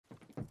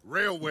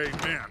railway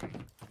men.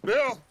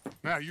 Bill,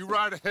 now you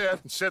ride ahead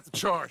and set the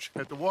charge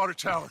at the water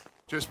tower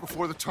just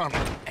before the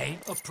tunnel.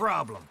 Ain't a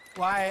problem.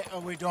 Why are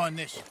we doing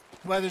this?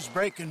 Weather's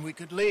breaking, we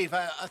could leave.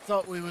 I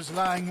thought we was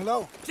lying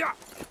low. Yeah,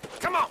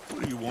 come on.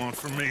 What do you want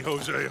from me,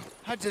 Hosea?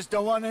 I just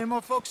don't want any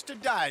more folks to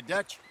die,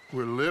 Dutch.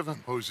 We're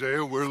living,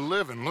 Hosea, we're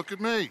living. Look at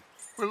me.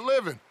 We're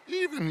living,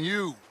 even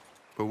you.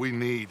 But we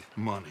need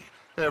money.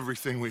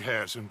 Everything we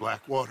has in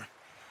Blackwater.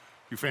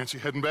 You fancy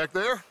heading back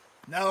there?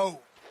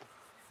 No.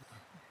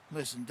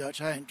 Listen, Dutch,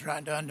 I ain't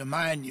trying to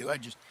undermine you. I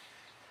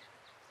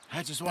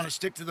just want to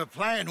stick to the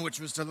plan,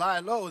 which was to lie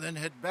low, then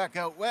head back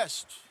out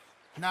west.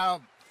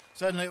 Now,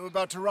 suddenly we're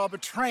about to rob a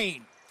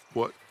train.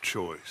 What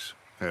choice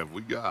have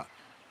we got?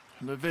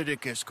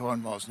 Leviticus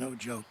Cornwall's no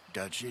joke,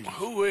 Dutch.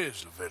 Who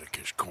is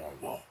Leviticus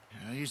Cornwall?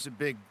 He's a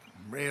big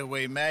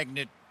railway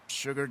magnate,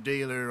 sugar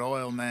dealer,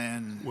 oil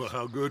man. Well,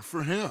 how good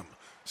for him.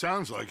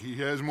 Sounds like he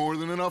has more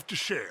than enough to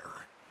share.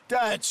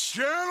 Dutch!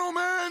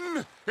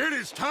 Gentlemen, it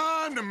is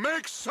time to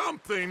make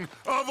something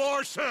of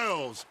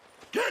ourselves.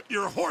 Get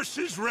your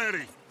horses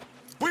ready.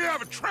 We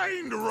have a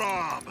train to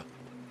rob.